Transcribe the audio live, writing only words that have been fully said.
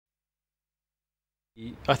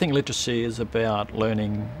I think literacy is about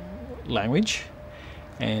learning language,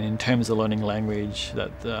 and in terms of learning language,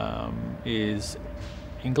 that is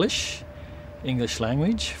English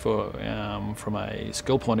language from a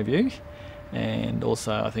school point of view, and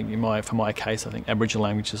also I think for my case, I think Aboriginal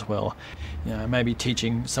language as well. Maybe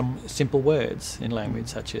teaching some simple words in language,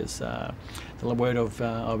 such as the word of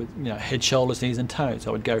head, shoulders, knees, and toes.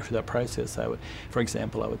 I would go through that process. For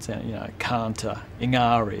example, I would say kanta,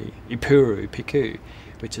 ingari, ipuru, piku,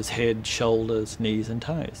 which is head, shoulders, knees, and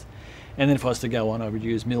toes. And then if I was to go on, I would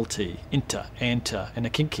use milti, inta, anta, and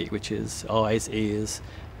akinki, which is eyes, ears,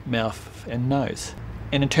 mouth, and nose.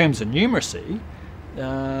 And in terms of numeracy,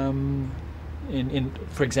 for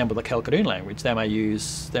example, the Kalkadoon language, they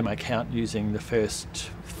may count using the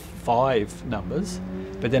first 5 numbers,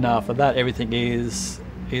 but then after that, everything is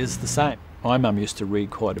the same. My mum used to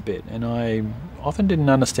read quite a bit, and I often didn't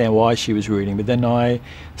understand why she was reading, but then I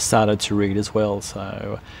started to read as well,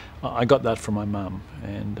 so I got that from my mum.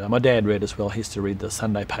 And my dad read as well. He used to read the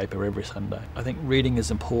Sunday paper every Sunday. I think reading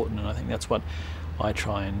is important, and I think that's what I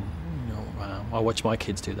try and I watch my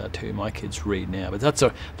kids do that too. My kids read now, but that's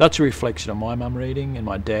a reflection of my mum reading and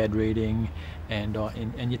my dad reading, and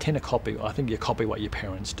you tend to copy. I think you copy what your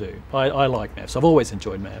parents do. I like maths. I've always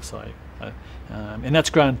enjoyed maths. And that's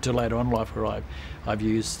grown to later on in life, where I've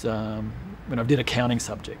used when I did accounting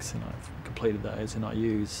subjects, and I've completed those, and I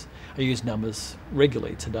use numbers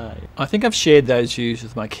regularly today. I think I've shared those views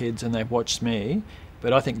with my kids, and they've watched me.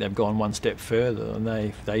 But I think they've gone one step further, and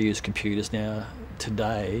they use computers now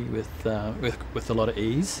today with a lot of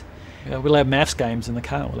ease. We'll have maths games in the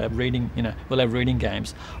car. We'll have reading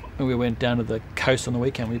games. When we went down to the coast on the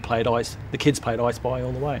weekend, we played ice. The kids played I Spy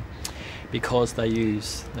all the way, because they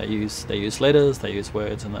use letters, they use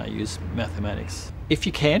words, and they use mathematics. If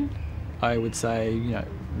you can, I would say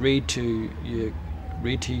read to your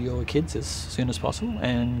kids as soon as possible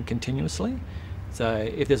and continuously. So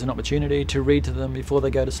if there's an opportunity to read to them before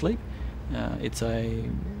they go to sleep,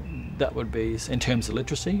 that would be, in terms of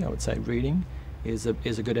literacy, I would say reading is a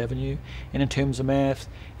good avenue. And in terms of maths,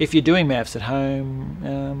 if you're doing maths at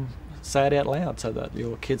home, say it out loud so that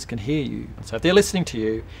your kids can hear you. So if they're listening to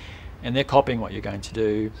you and they're copying what you're going to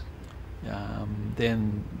do,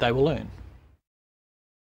 then they will learn.